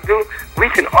set out to do, we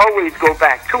can always go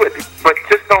back to it. But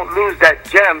just don't lose that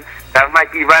gem that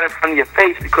might be right in front of your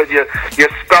face because you're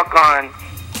stuck on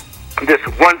this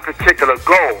one particular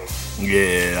goal.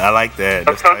 Yeah, I like that.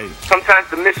 That's right. Sometimes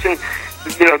the mission,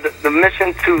 you know, the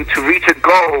mission to reach a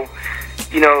goal,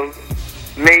 you know,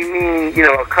 may mean, you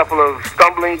know, a couple of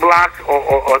stumbling blocks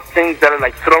or things that are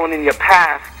like thrown in your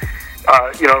path,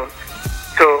 you know,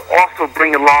 to also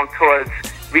bring along towards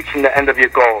reaching the end of your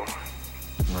goal.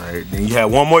 Right. And you had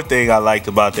one more thing I liked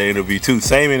about that interview too.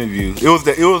 Same interview.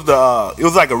 It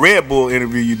was like a Red Bull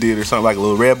interview you did or something, like a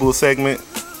little Red Bull segment.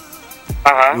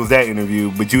 It was that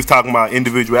interview, but you was talking about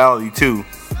individuality too.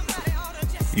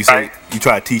 You say you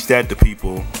try to teach that to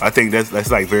people. I think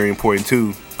that's like very important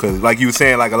too, because like you were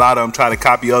saying, like a lot of them try to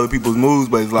copy other people's moves,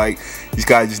 but it's like you just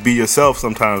gotta just be yourself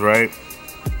sometimes, right?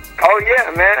 Oh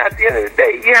yeah, man. At the end of the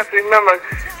day, you have to remember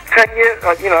 10 years.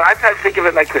 You know, I try to think of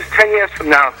it like this: 10 years from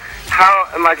now, how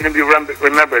am I going to be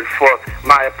remembered for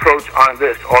my approach on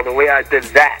this or the way I did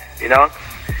that? You know,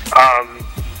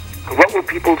 what will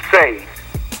people say?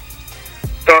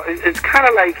 So it's kind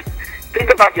of like,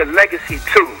 think about your legacy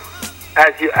too,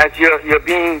 as you're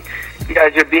being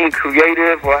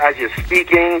creative or as you're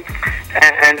speaking,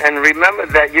 and remember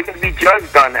that you're going to be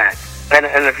judged on that. And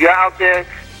if you're out there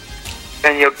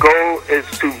and your goal is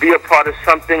to be a part of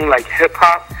something like hip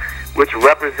hop, which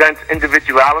represents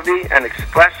individuality and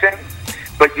expression,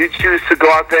 but you choose to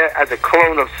go out there as a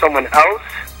clone of someone else,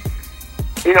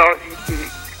 you know,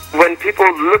 when people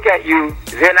look at you,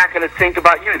 they're not going to think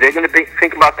about you. They're going to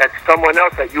think about that someone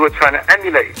else that you were trying to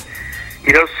emulate.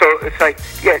 You know, so it's like,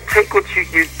 yeah, take what you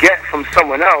get from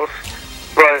someone else,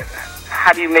 but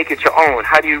how do you make it your own?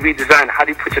 How do you redesign it? How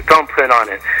do you put your thumbprint on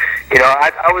it? You know,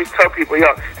 I always tell people, in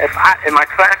my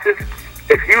classes,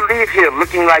 if you leave here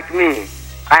looking like me,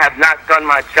 I have not done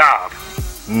my job.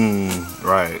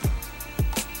 Right.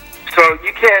 So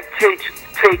you can't take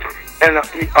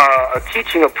a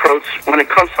teaching approach when it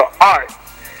comes to art,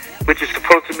 which is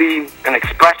supposed to be an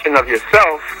expression of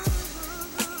yourself,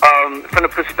 from the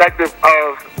perspective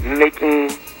of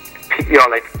making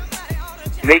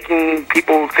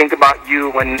people think about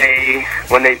you when they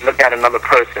look at another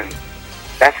person.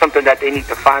 That's something that they need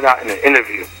to find out in an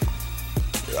interview.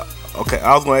 Okay,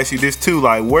 I was gonna ask you this too.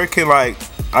 Like, where can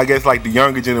the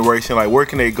younger generation, like, where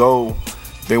can they go?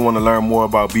 They want to learn more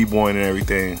about b-boying and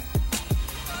everything.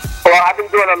 Well, I've been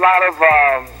doing a lot of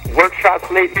workshops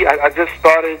lately. I just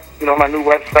started, my new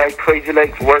website,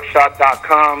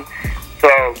 crazylegsworkshop.com.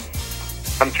 So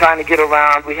I'm trying to get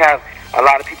around. We have a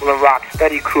lot of people in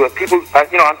Rocksteady crew. People,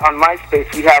 on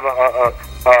MySpace, we have a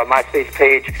MySpace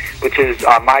page, which is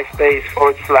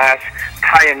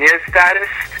MySpace.com/pioneer status.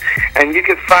 And you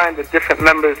can find the different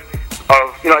members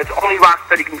of, it's only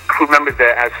Rocksteady crew members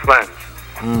there as friends.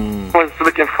 Someone's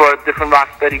looking for different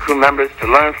Rocksteady crew members to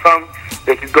learn from.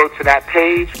 They could go to that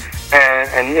page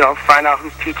and find out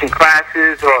who's teaching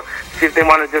classes, or see if they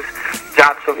want to just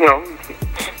jot some,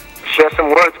 share some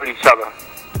words with each other.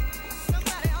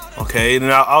 Okay,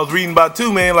 and I was reading about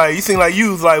too, man. Like, you seem like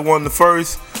you was like one of the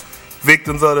first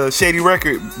victims of the shady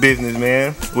record business,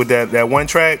 man, with that one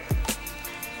track.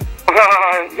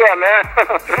 Yeah, man.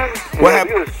 What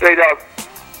happened? We was straight up.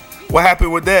 What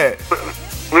happened with that?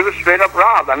 We were straight up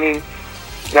robbed. I mean,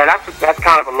 that's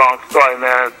kind of a long story,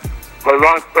 man. But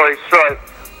long story short,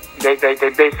 they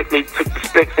basically took the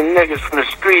sticks and niggas from the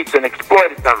streets and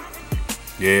exploited them.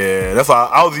 Yeah, that's why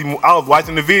I was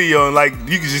watching the video, and like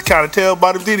you could just kind of tell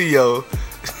by the video,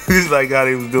 it's like how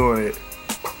they was doing it.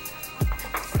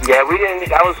 Yeah, we didn't.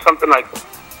 That was something like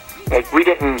we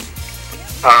didn't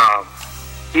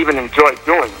even enjoy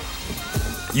doing.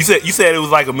 You said it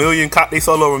was like 1 million. They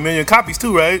sold over 1 million copies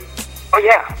too, right? Oh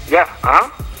yeah.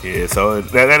 Yeah, so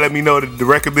that let me know that the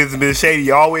record business been shady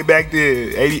all the way back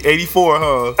there, 84,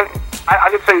 huh? I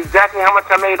can tell you exactly how much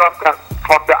I made off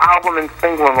the album and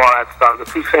single and all that stuff, the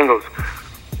 2 singles,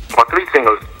 or 3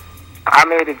 singles. I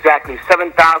made exactly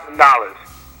 $7,000.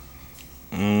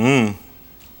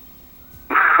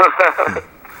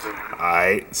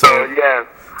 Alright, so yeah.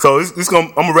 So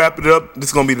I'm gonna wrap it up. This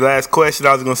is gonna be the last question.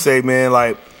 I was gonna say, man,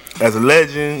 like, as a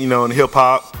legend, in hip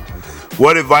hop,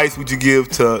 what advice would you give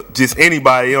to just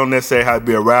anybody? You don't necessarily have to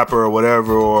be a rapper or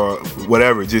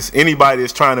whatever. Just anybody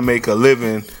that's trying to make a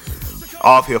living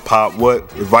off hip hop.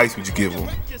 What advice would you give them?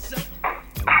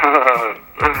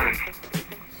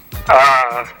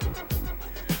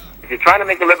 If you're trying to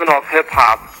make a living off hip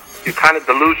hop, you're kind of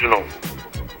delusional.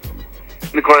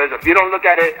 Because if you don't look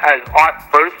at it as art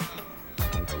first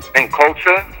and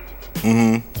culture,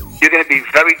 you're going to be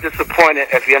very disappointed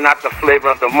if you're not the flavor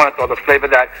of the month or the flavor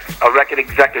that a record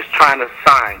exec is trying to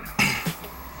sign.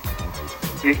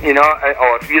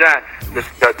 Or if you're not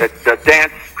the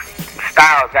dance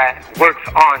style that works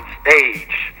on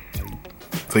stage.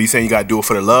 So you saying you got to do it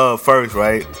for the love first,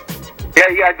 right? Yeah,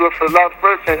 you got to do it for love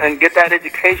first and get that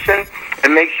education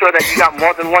and make sure that you got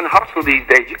more than one hustle these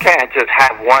days. You can't just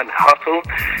have one hustle.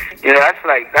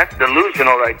 That's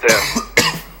delusional right there.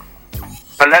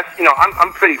 Unless,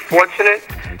 I'm pretty fortunate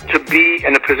to be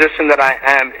in the position that I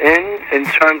am in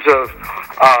terms of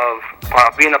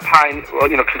being a pioneer,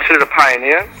 considered a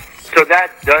pioneer. So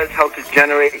that does help to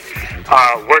generate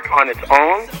work on its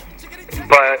own.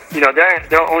 But,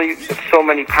 there are only so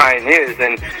many pioneers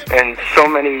and so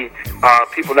many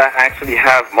people that actually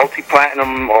have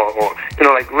multi-platinum or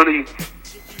really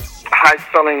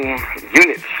high-selling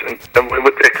units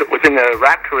within their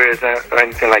rap careers or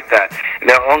anything like that. And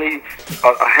there are only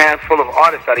a handful of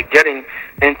artists that are getting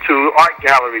into art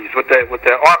galleries with their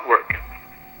artwork.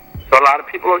 So a lot of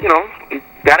people,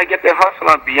 got to get their hustle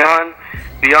on beyond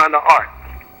the art.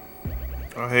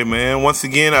 Oh, hey, man, once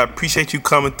again, I appreciate you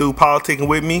coming through politicking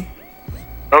with me.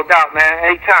 No doubt, man.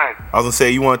 Anytime. I was going to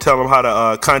say, you want to tell them how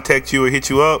to contact you or hit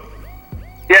you up?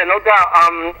 Yeah, no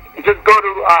doubt. Just go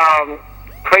to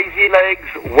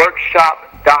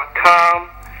crazylegsworkshop.com,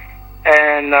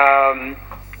 and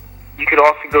you could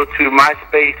also go to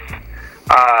MySpace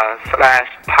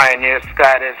 /Pioneer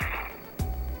Status,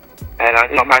 and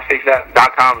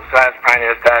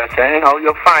MySpace.com/Pioneer Status, and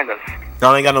you'll find us.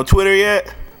 Y'all ain't got no Twitter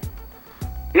yet?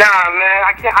 Nah, man,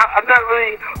 I can't. I'm not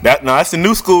really. That's the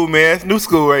new school, man. It's new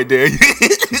school right there.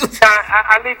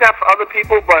 I leave that for other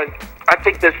people, but I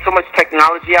think there's so much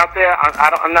technology out there.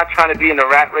 I'm not trying to be in the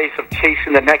rat race of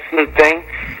chasing the next new thing.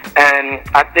 And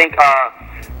I think,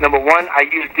 number one, I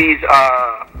use these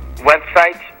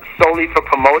websites solely for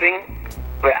promoting.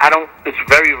 But it's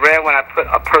very rare when I put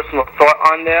a personal thought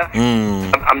on there.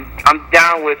 I'm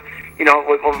down with,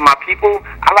 with my people.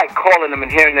 I like calling them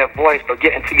and hearing their voice or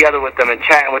getting together with them and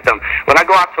chatting with them. When I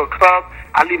go out to a club,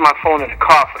 I leave my phone in the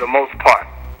car for the most part.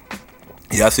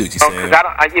 Yeah, I see what you're saying. Because I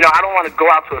don't want to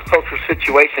go out to a social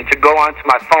situation, to go onto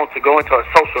my phone, to go into a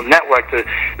social network, to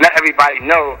let everybody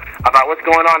know about what's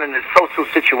going on in this social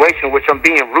situation, which I'm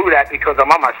being rude at because I'm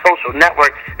on my social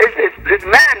network. It's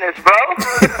madness, bro.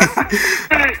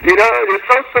 Your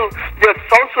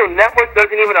social network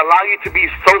doesn't even allow you to be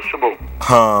sociable.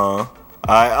 Huh.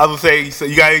 I was gonna say, so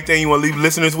you got anything you want to leave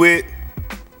listeners with?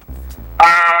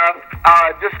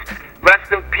 Just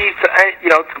rest in peace to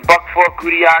Buck Fork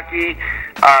Gudiaki,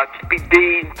 Kippy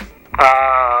D,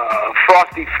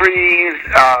 Frosty Freeze,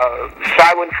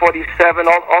 Shywin 47,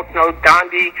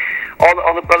 Gandhi,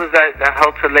 all the brothers that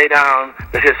helped to lay down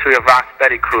the history of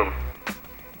Rocksteady crew.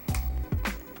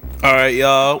 All right,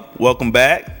 y'all, welcome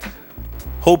back.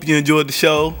 Hope you enjoyed the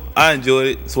show. I enjoyed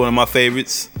it. It's one of my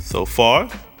favorites so far.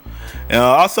 And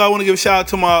also, I want to give a shout out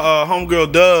to my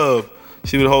homegirl Dove.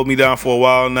 She been holding me down for a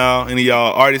while now. Any of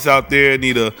y'all artists out there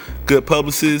need a good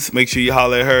publicist, make sure you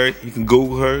holler at her. You can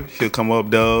Google her. She'll come up,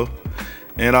 Dove.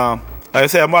 And like I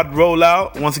said, I'm about to roll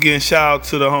out. Once again, shout out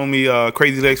to the homie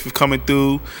Crazy Lex for coming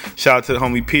through. Shout out to the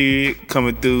homie Period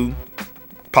coming through,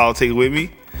 politicking with me.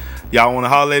 Y'all want to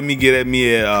holler at me, get at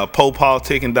me at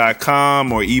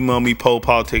polepoliticking.com or email me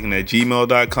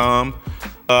polepoliticking@gmail.com.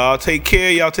 I'll take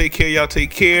care. Y'all take care. Y'all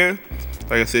take care.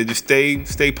 Like I said, just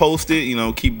stay posted. You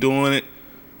know, keep doing it.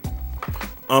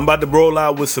 I'm about to roll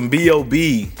out with some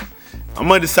B.O.B.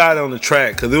 I'm undecided on the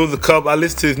track because there was a couple. I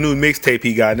listened to his new mixtape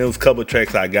he got, and there was a couple of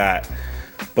tracks I got.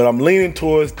 But I'm leaning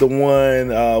towards the one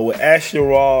with Asher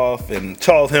Roth and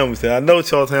Charles Hamilton. I know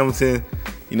Charles Hamilton,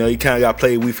 you know, he kind of got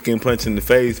played weekend punch in the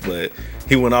face, but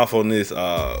he went off on this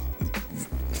song.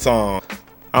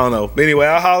 I don't know. But anyway,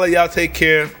 I'll holler. Y'all take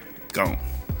care. Gone.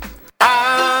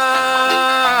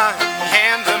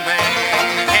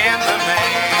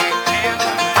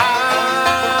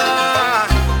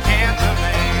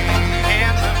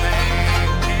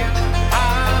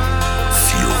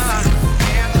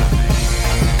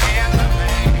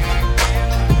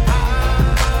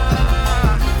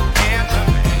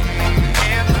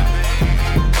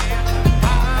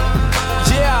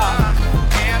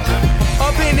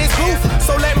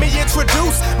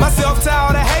 Introduce myself to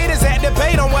all the haters that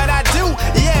debate on what I do.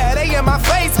 Yeah, they in my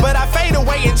face, but I fade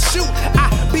away and shoot.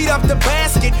 I beat up the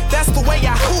basket, that's the way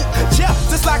I hoop. Yeah,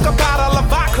 just like a bottle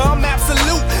of vodka, I'm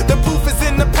absolute. The proof is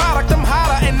in the product, I'm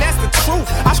hotter, and that's the truth.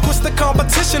 I squish the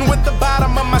competition with the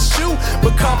bottom of my shoe,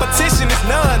 but competition is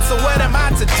none, so what am I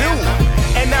to do?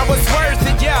 And now it's worth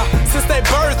it, yeah, since they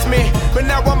birthed me. But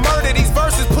now I murder these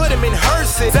verses, put them in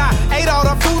hearses. I ate all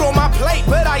the food on my plate,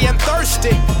 but I am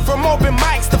thirsty. From open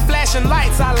mics to flashing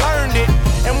lights, I learned it.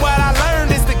 And what I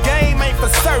learned is the game ain't for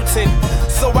certain.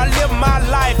 So I live my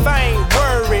life, I ain't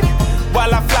worried,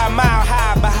 while I fly mile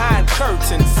high behind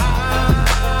curtains.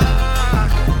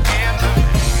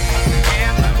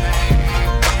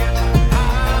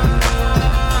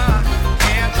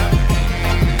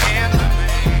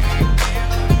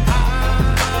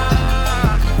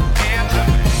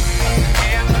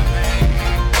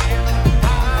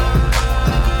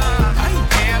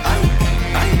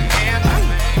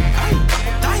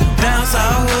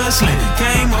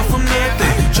 Came up from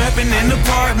nothing, trapping in the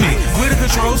apartment with a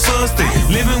control suspect.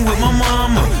 Living with my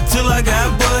mama till I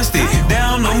got busted.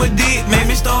 Down on my dick, made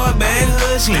me start bad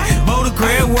hustling. Boulder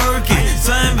crab working,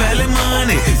 Sun Valley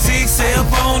money. 6 cell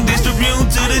phone distributing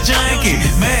to the junkie.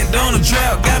 McDonald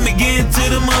trap got me getting to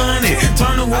the money.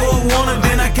 Turn the war warner,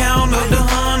 then I count up the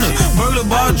 100. Burglar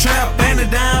bar trap and a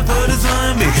dime for the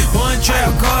zombie. One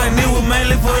trap car and it was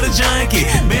mainly for the junkie.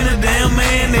 Been a damn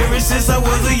man ever since I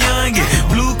was a youngin'.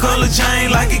 Blue color chain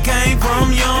like it came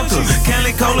from Yonkers.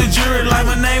 Cali Cola jury like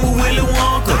my name was Willy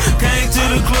Wonka. Came to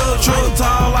the club, truck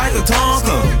tall like a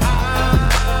Tonka.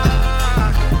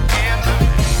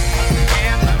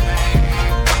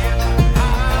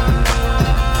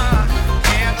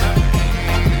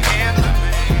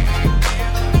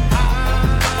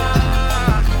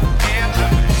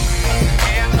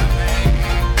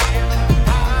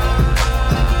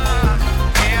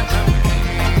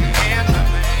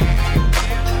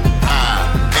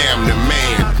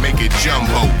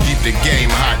 Jumbo, keep the game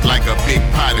hot like a big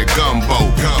pot of gumbo.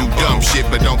 Do dumb shit,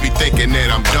 but don't be thinking that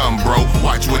I'm dumb, bro.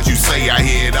 Watch what you say, I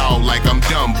hear it all like I'm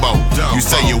Dumbo. You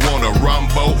say you want a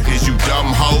rumbo, is you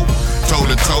dumb hoe? Toe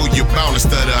to toe, you bound to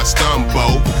stutter a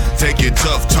stumbo. Take your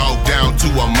tough talk down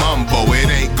to a mumbo. It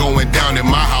ain't going down in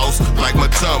my house like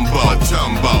Matumbo.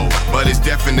 But it's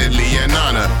definitely an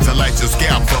honor to light your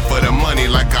scalp up for the money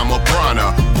like I'm a brawner.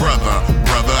 Brother,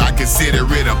 I consider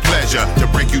it a pleasure to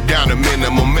break you down to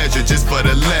minimum measure just for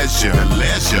the leisure.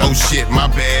 Oh shit, my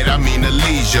bad, I mean the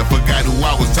leisure. Forgot who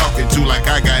I was talking to like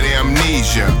I got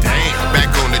amnesia. Damn, back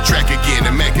on the track again,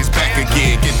 the Mac is back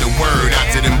again. Get the word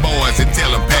out to them boys and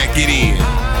tell them pack it in.